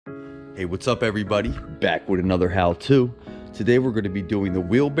Hey, what's up everybody? Back with another how-to. Today we're going to be doing the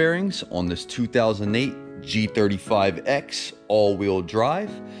wheel bearings on this 2008 G35x all-wheel drive.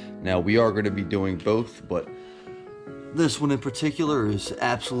 Now we are going to be doing both, but this one in particular is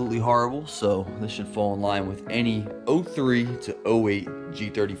absolutely horrible, so this should fall in line with any 03 to 08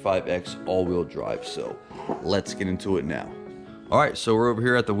 G35x all-wheel drive. So let's get into it now. All right, so we're over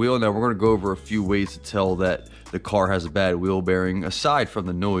here at the wheel. Now we're going to go over a few ways to tell that the car has a bad wheel bearing. Aside from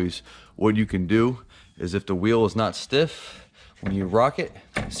the noise, what you can do is if the wheel is not stiff, when you rock it,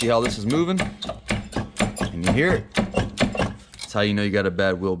 see how this is moving? And you hear it? That's how you know you got a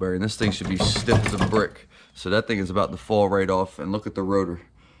bad wheel bearing. This thing should be stiff as a brick. So that thing is about to fall right off. And look at the rotor.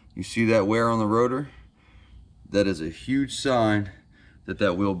 You see that wear on the rotor? That is a huge sign that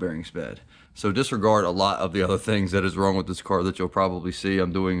that wheel bearing's bad. So disregard a lot of the other things that is wrong with this car that you'll probably see.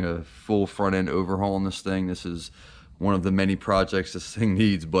 I'm doing a full front end overhaul on this thing. This is one of the many projects this thing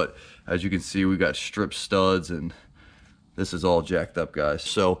needs, but as you can see, we got strip studs and this is all jacked up, guys.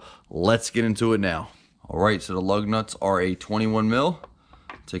 So let's get into it now. All right, so the lug nuts are a 21 mil.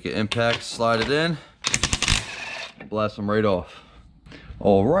 Take an impact, slide it in, blast them right off.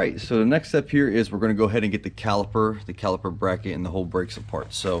 All right, so the next step here is we're going to go ahead and get the caliper bracket and the whole brakes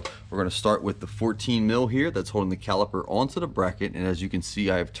apart. So we're going to start with the 14 mil here that's holding the caliper onto the bracket, and as you can see,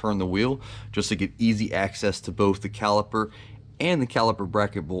 I have turned the wheel just to get easy access to both the caliper and the caliper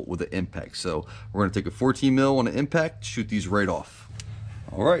bracket bolt with the impact. So we're going to take a 14 mil on the impact, shoot these right off.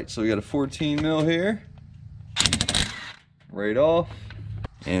 All right, so we got a 14 mil here, right off,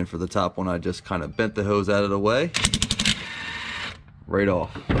 and for the top one, I just kind of bent the hose out of the way. Right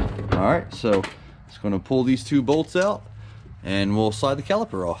off. All right, so just going to pull these two bolts out and we'll slide the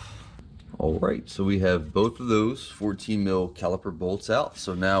caliper off. All right, so we have both of those 14 mil caliper bolts out.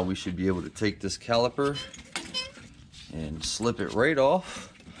 So now we should be able to take this caliper and slip it right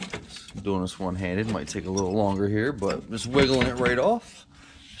off. Just doing this one-handed, might take a little longer here, but just wiggling it right off.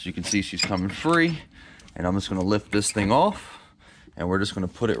 As you can see, she's coming free, and I'm just going to lift this thing off, and we're just going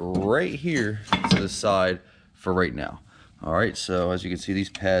to put it right here to the side for right now. All right, so as you can see, these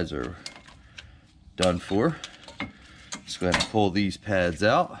pads are done for. Let's go ahead and pull these pads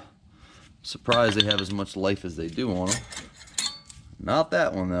out. I'm surprised they have as much life as they do on them. Not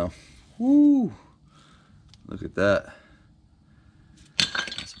that one though. Woo! Look at that.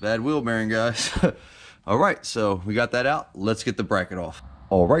 That's a bad wheel bearing, guys. All right, so we got that out. Let's get the bracket off.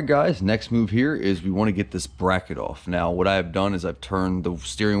 All right, guys, next move here is we want to get this bracket off. Now, what I have done is I've turned the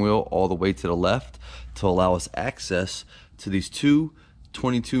steering wheel all the way to the left to allow us access to these two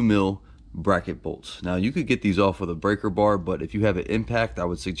 22 mil bracket bolts. Now you could get these off with a breaker bar, but if you have an impact, I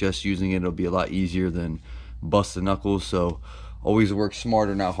would suggest using it. It'll be a lot easier than busting knuckles. So always work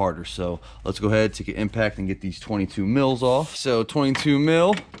smarter, not harder. So let's go ahead, take an impact and get these 22 mils off. So 22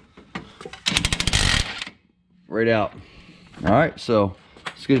 mil right out. All right, so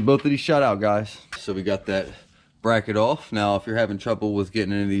let's get both of these shot out, guys. So we got that bracket off. Now if you're having trouble with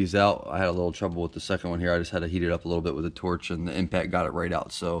getting any of these out, I had a little trouble with the second one here. I just had to heat it up a little bit with a torch and the impact got it right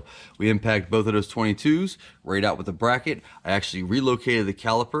out. So we impact both of those 22s right out with the bracket. I actually relocated the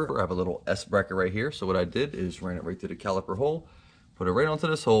caliper. I have a little S bracket right here. So what I did is ran it right through the caliper hole, put it right onto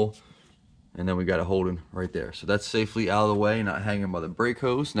this hole, and then we got it holding right there. So that's safely out of the way, not hanging by the brake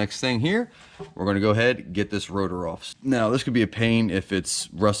hose. Next thing here, we're gonna go ahead and get this rotor off. Now this could be a pain if it's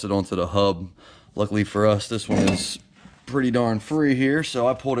rusted onto the hub. Luckily for us, this one is pretty darn free here, so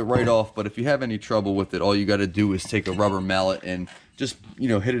I pulled it right off. But if you have any trouble with it, all you got to do is take a rubber mallet and just, you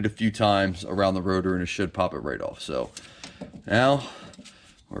know, hit it a few times around the rotor and it should pop it right off. So now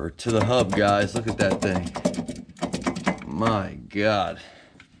we're to the hub, guys. Look at that thing. My God.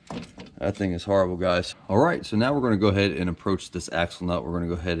 That thing is horrible, guys. All right, so now we're going to go ahead and approach this axle nut. We're going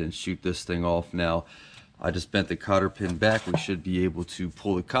to go ahead and shoot this thing off. Now, I just bent the cotter pin back. We should be able to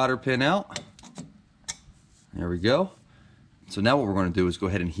pull the cotter pin out. There we go. So now what we're going to do is go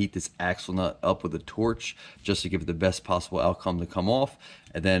ahead and heat this axle nut up with a torch just to give it the best possible outcome to come off.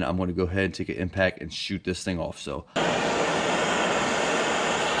 And then I'm going to go ahead and take an impact and shoot this thing off. So,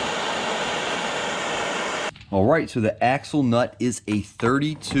 all right, so the axle nut is a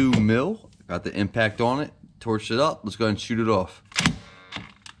 32 mil. Got the impact on it, torched it up. Let's go ahead and shoot it off.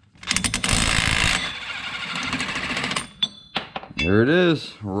 There it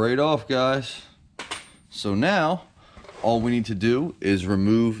is, right off, guys. So now, all we need to do is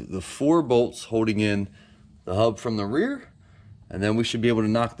remove the 4 bolts holding in the hub from the rear, and then we should be able to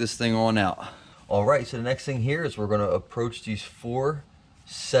knock this thing on out. All right, so the next thing here is we're gonna approach these 4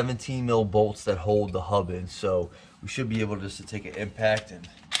 17 mil bolts that hold the hub in. So we should be able just to take an impact and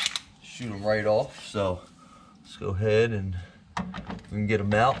shoot them right off. So let's go ahead and We can get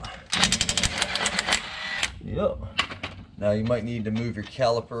them out. Yep. Now you might need to move your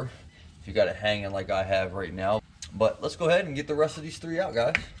caliper if you got it hanging like I have right now. But let's go ahead and get the rest of these three out,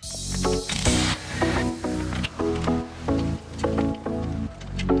 guys.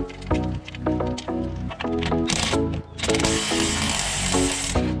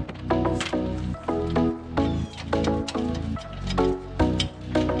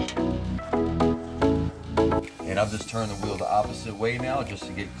 And I've just turned the wheel the opposite way now just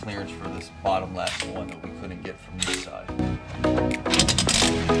to get clearance for this bottom last one that we couldn't get from this side.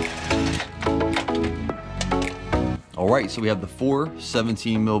 All right, so we have the four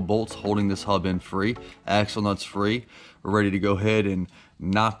 17 mil bolts holding this hub in free, axle nuts free. We're ready to go ahead and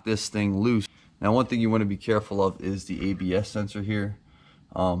knock this thing loose. Now, one thing you want to be careful of is the ABS sensor here.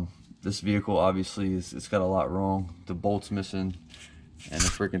 This vehicle obviously it's got a lot wrong. The bolt's missing and the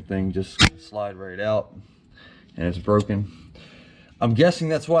freaking thing just slide right out and it's broken. I'm guessing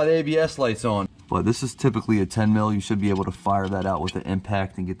that's why the ABS light's on. But this is typically a 10 mil. You should be able to fire that out with the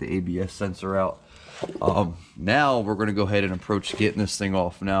impact and get the ABS sensor out. Now we're gonna go ahead and approach getting this thing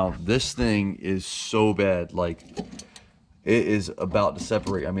off. Now this thing is so bad, like it is about to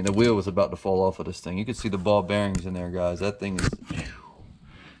separate. I mean, the wheel was about to fall off of this thing. You can see the ball bearings in there, guys. That thing is,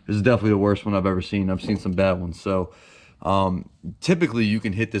 this is definitely the worst one I've ever seen. I've seen some bad ones. So typically you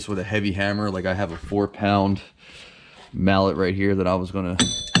can hit this with a heavy hammer. Like I have a 4-pound mallet right here that I was gonna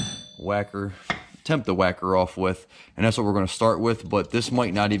attempt to whack her off with, and that's what we're going to start with. But this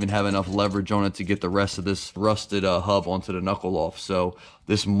might not even have enough leverage on it to get the rest of this rusted hub onto the knuckle off. So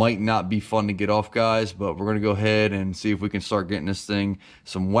this might not be fun to get off, guys, but we're going to go ahead and see if we can start getting this thing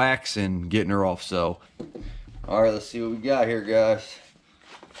some wax and getting her off. So all right, let's see what we got here, guys.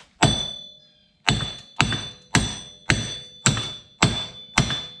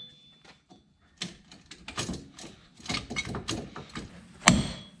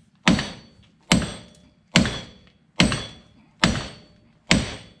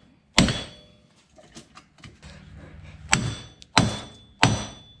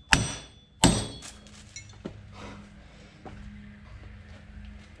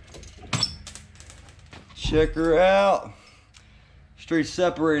 Check her out. Straight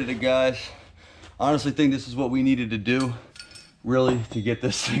separated it, guys. Honestly think this is what we needed to do, really, to get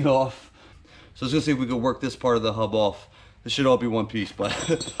this thing off. So let's go see if we can work this part of the hub off. This should all be one piece, but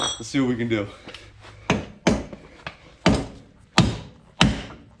let's see what we can do.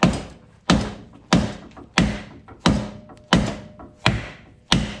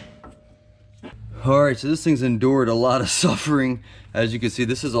 All right, so this thing's endured a lot of suffering. As you can see,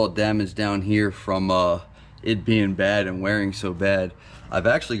 this is all damaged down here from it being bad and wearing so bad. I've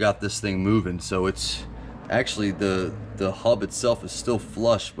actually got this thing moving, so it's actually the hub itself is still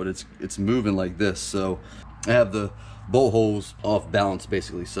flush, but it's moving like this. So I have the bolt holes off balance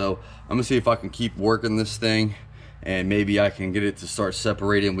basically. So I'm gonna see if I can keep working this thing and maybe I can get it to start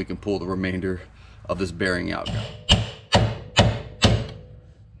separating. We can pull the remainder of this bearing out.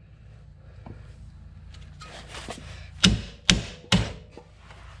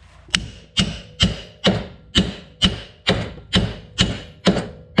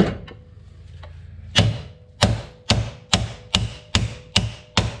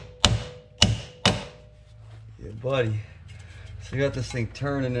 Buddy, so we got this thing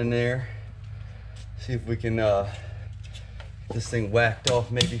turning in there. See if we can get this thing whacked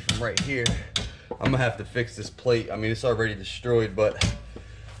off maybe from right here. I'm gonna have to fix this plate. I mean, it's already destroyed, but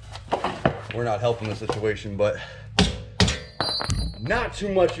we're not helping the situation, but not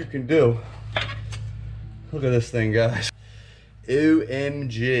too much you can do. Look at this thing, guys.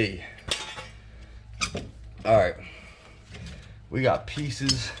 OMG. All right, we got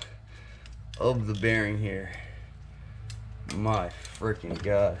pieces of the bearing here. My freaking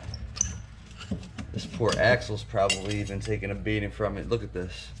God. This poor axle's probably even taking a beating from it. Look at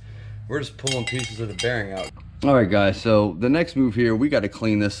this. We're just pulling pieces of the bearing out. All right, guys, so the next move here, we got to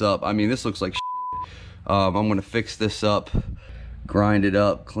clean this up. I mean, this looks like shit. I'm going to fix this up, grind it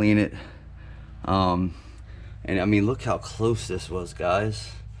up, clean it. And I mean, look how close this was,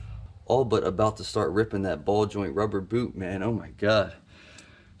 guys. All but about to start ripping that ball joint rubber boot, man. Oh my God.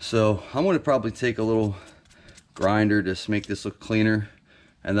 So I'm going to probably take a little grinder just make this look cleaner,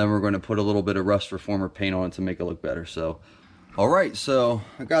 and then we're going to put a little bit of rust reformer paint on it to make it look better. So all right, so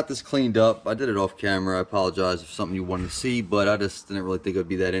I got this cleaned up. I did it off camera. I apologize if something you wanted to see, but I just didn't really think it would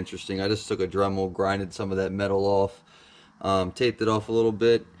be that interesting. I just took a Dremel, grinded some of that metal off, taped it off a little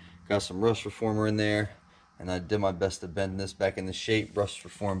bit, got some rust reformer in there, and I did my best to bend this back into shape, rust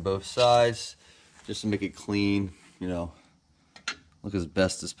reform both sides just to make it clean, you know, look as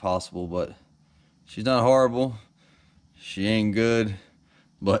best as possible. But she's not horrible. She ain't good,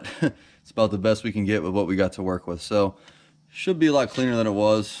 but it's about the best we can get with what we got to work with. So should be a lot cleaner than it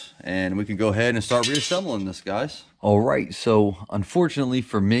was, and we can go ahead and start reassembling this, guys. All right, so unfortunately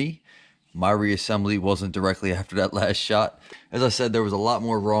for me, my reassembly wasn't directly after that last shot. As I said, there was a lot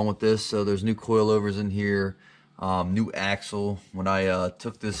more wrong with this. So there's new coilovers in here, new axle. When I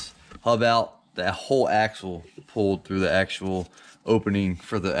took this hub out, that whole axle pulled through the actual opening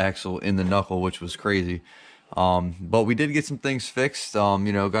for the axle in the knuckle, which was crazy. But we did get some things fixed,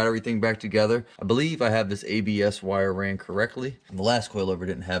 you know, got everything back together. I believe I have this ABS wire ran correctly. And the last coilover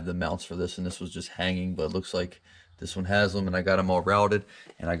didn't have the mounts for this, and this was just hanging, but it looks like this one has them, and I got them all routed,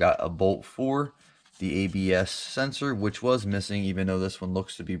 and I got a bolt for the ABS sensor, which was missing, even though this one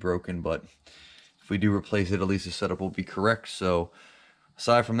looks to be broken. But if we do replace it, at least the setup will be correct. So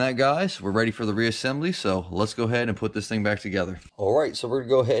aside from that, guys, we're ready for the reassembly, so let's go ahead and put this thing back together. All right, so we're gonna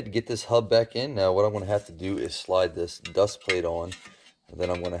go ahead and get this hub back in. Now what I'm gonna have to do is slide this dust plate on, and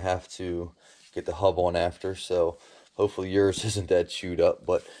then I'm gonna have to get the hub on after. So hopefully yours isn't that chewed up,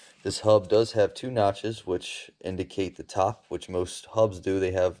 but this hub does have 2 notches which indicate the top, which most hubs do. They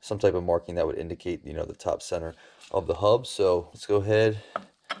have some type of marking that would indicate, you know, the top center of the hub. So let's go ahead,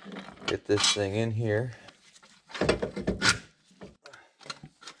 get this thing in here.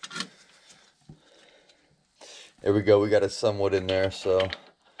 There we go, we got it somewhat in there, so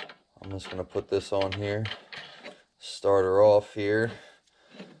I'm just gonna put this on here, start her off here,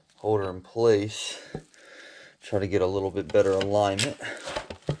 hold her in place, try to get a little bit better alignment.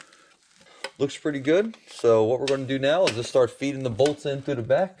 Looks pretty good. So what we're going to do now is just start feeding the bolts in through the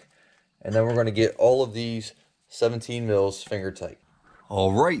back, and then we're going to get all of these 17 mils finger tight.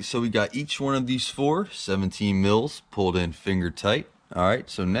 All right, so we got each one of these 4 17 mils pulled in finger tight. All right,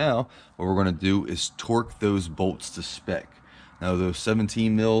 so now what we're going to do is torque those bolts to spec. Now those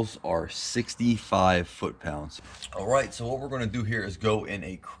 17 mils are 65 foot-pounds. All right, so what we're going to do here is go in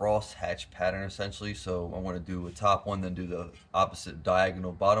a cross hatch pattern essentially. So I want to do a top one, then do the opposite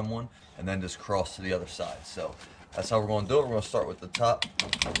diagonal bottom one, and then just cross to the other side. So that's how we're going to do it. We're going to start with the top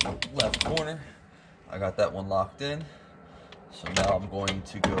left corner. I got that one locked in. So now I'm going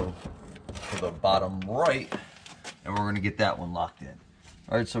to go to the bottom right, and we're going to get that one locked in.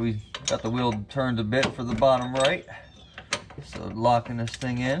 All right, so we got the wheel turned a bit for the bottom right. So locking this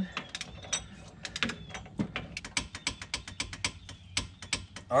thing in.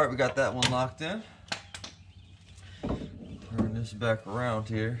 All right, we got that one locked in. Turn this back around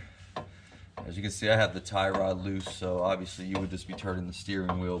here. As you can see, I have the tie rod loose, so obviously you would just be turning the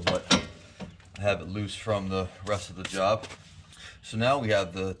steering wheel, but I have it loose from the rest of the job. So now we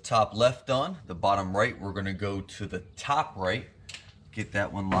have the top left done, the bottom right. We're gonna go to the top right, get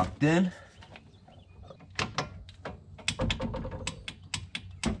that one locked in.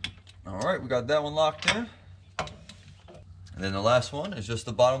 All right, we got that one locked in. And then the last one is just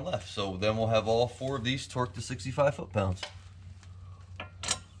the bottom left. So then we'll have all 4 of these torqued to 65 foot-pounds.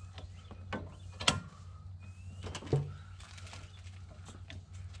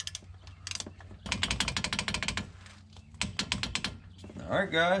 All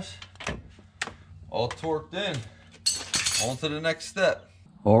right, guys, all torqued in. On to the next step.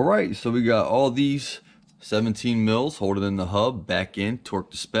 All right, so we got all these 17 mils holding in the hub back in,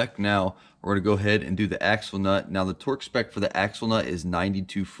 torque to spec. Now we're gonna go ahead and do the axle nut. Now the torque spec for the axle nut is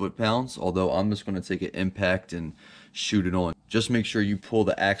 92 foot-pounds, although I'm just gonna take an impact and shoot it on. Just make sure you pull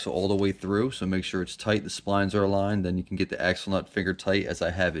the axle all the way through, so make sure it's tight, the splines are aligned, then you can get the axle nut finger tight as I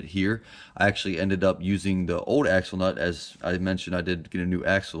have it here. I actually ended up using the old axle nut. As I mentioned, I did get a new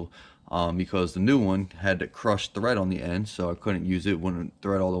axle because the new one had a crushed thread on the end, so I couldn't use it, wouldn't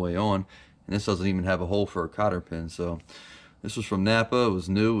thread all the way on. And this doesn't even have a hole for a cotter pin. So this was from Napa. It was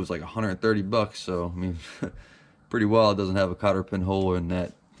new. It was like 130 bucks. So I mean, pretty wild. It doesn't have a cotter pin hole, and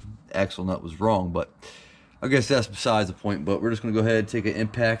that axle nut was wrong. But I guess that's besides the point. But we're just gonna go ahead and take an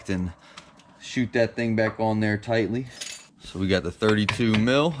impact and shoot that thing back on there tightly. So we got the 32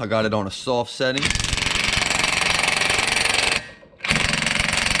 mil. I got it on a soft setting.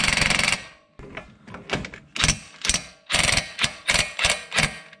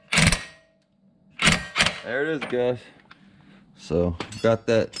 There it is, guys. So got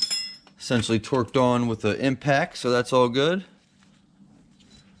that essentially torqued on with the impact, so that's all good.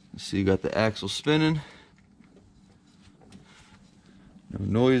 See, you got the axle spinning. No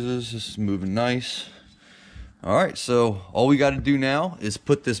noises, this is moving nice. All right, so all we got to do now is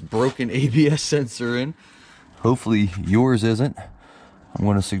put this broken ABS sensor in. Hopefully yours isn't. I'm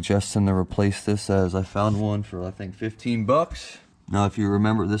going to suggest them to replace this, as I found one for I think 15 bucks. Now if you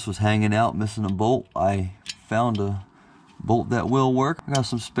remember, this was hanging out missing a bolt. I found a bolt that will work. I got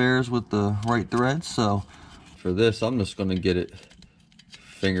some spares with the right threads, so For this, I'm just gonna get it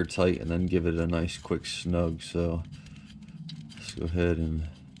finger tight and then give it a nice quick snug. So let's go ahead and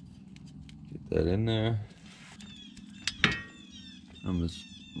get that in there. I'm just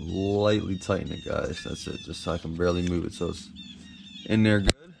lightly tighten it, guys. That's it, just so I can barely move it, so it's in there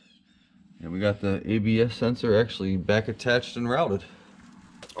good. And we got the ABS sensor actually back attached and routed.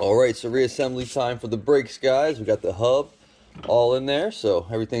 All right, so reassembly time for the brakes, guys. We got the hub all in there, so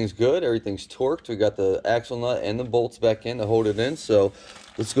everything's good, everything's torqued. We got the axle nut and the bolts back in to hold it in. So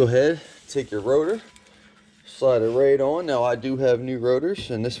let's go ahead, take your rotor, slide it right on. Now I do have new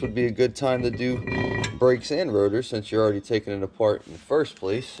rotors, and this would be a good time to do brakes and rotors since you're already taking it apart in the first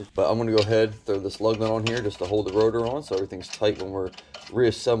place. But I'm gonna go ahead, throw this lug nut on here just to hold the rotor on so everything's tight when we're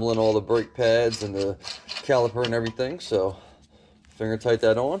reassembling all the brake pads and the caliper and everything. So finger tight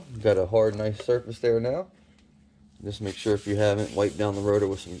that on. Got a hard, nice surface there now. Just make sure if you haven't, wipe down the rotor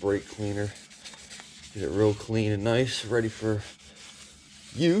with some brake cleaner. Get it real clean and nice, ready for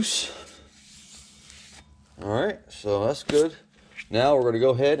use. All right, so that's good. Now we're gonna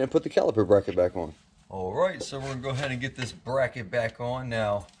go ahead and put the caliper bracket back on. All right, so we're gonna go ahead and get this bracket back on.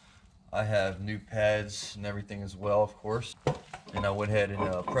 Now, I have new pads and everything as well, of course. And I went ahead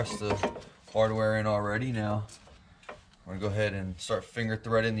and pressed the hardware in already. Now, we're gonna go ahead and start finger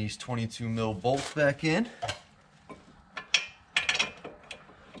threading these 22 mil bolts back in.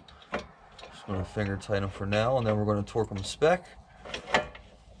 Just gonna finger tighten them for now, and then we're gonna torque them spec.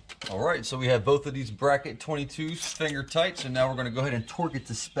 All right, so we have both of these bracket 22s finger tight. So now we're gonna go ahead and torque it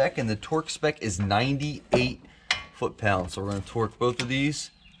to spec, and the torque spec is 98 foot-pounds. So we're gonna torque both of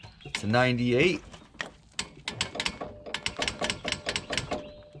these to 98.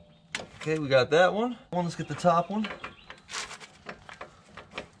 Okay, we got that one. Let's get the top one.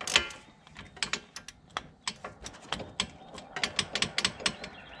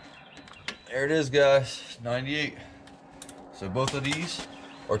 There it is, guys, 98. So both of these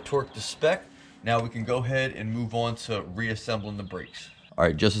are torqued to spec. Now we can go ahead and move on to reassembling the brakes. All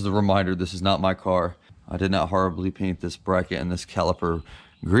right, just as a reminder, this is not my car. I did not horribly paint this bracket and this caliper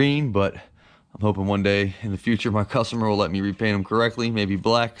green, but I'm hoping one day in the future my customer will let me repaint them correctly, maybe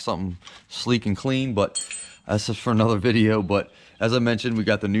black, something sleek and clean, but that's just for another video. But as I mentioned, we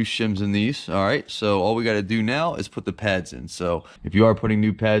got the new shims in these. All right, so all we got to do now is put the pads in. So if you are putting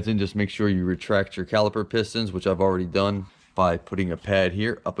new pads in, just make sure you retract your caliper pistons, which I've already done by putting a pad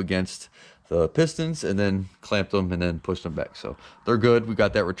here up against the pistons and then clamp them and then push them back. So they're good. We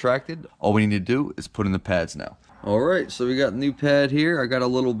got that retracted. All we need to do is put in the pads now. All right, so we got a new pad here. I got a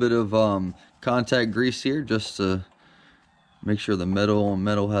little bit of contact grease here just to make sure the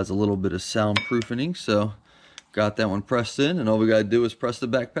metal has a little bit of soundproofing. So got that one pressed in, and all we got to do is press the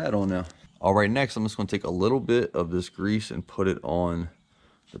back pad on now. All right, next I'm just going to take a little bit of this grease and put it on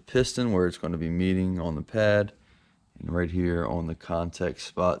the piston where it's going to be meeting on the pad, and right here on the contact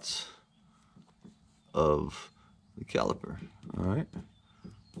spots of the caliper. All right,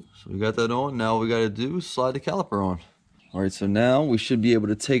 so we got that on. Now all we got to do is slide the caliper on. All right, so now we should be able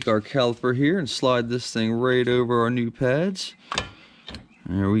to take our caliper here and slide this thing right over our new pads.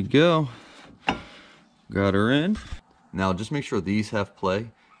 There we go. Got her in. Now just make sure these have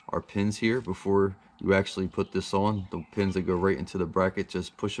play. Our pins here, before you actually put this on, the pins that go right into the bracket,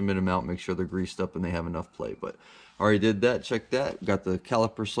 just push them in and out, make sure they're greased up and they have enough play. But already did that, check that, got the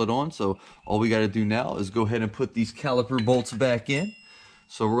caliper slid on. So all we got to do now is go ahead and put these caliper bolts back in.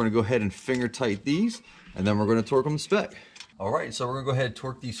 So we're going to go ahead and finger tight these, and then we're going to torque them spec. All right, so we're going to go ahead and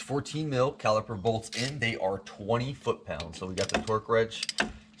torque these 14 mil caliper bolts in. They are 20 foot-pounds. So we got the torque wrench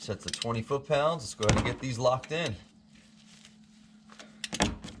set to 20 foot-pounds. Let's go ahead and get these locked in.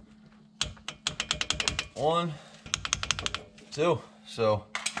 1, 2. So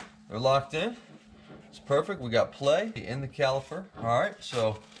they're locked in. It's perfect. We got play in the caliper. All right,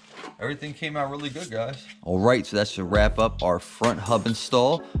 so everything came out really good, guys. All right, so that should wrap up our front hub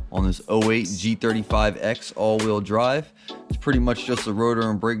install on this 08 G35x all-wheel drive. It's pretty much just a rotor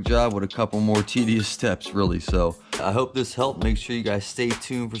and brake job with a couple more tedious steps, really. So I hope this helped. Make sure you guys stay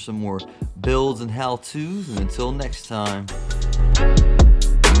tuned for some more builds and how-tos. And until next time.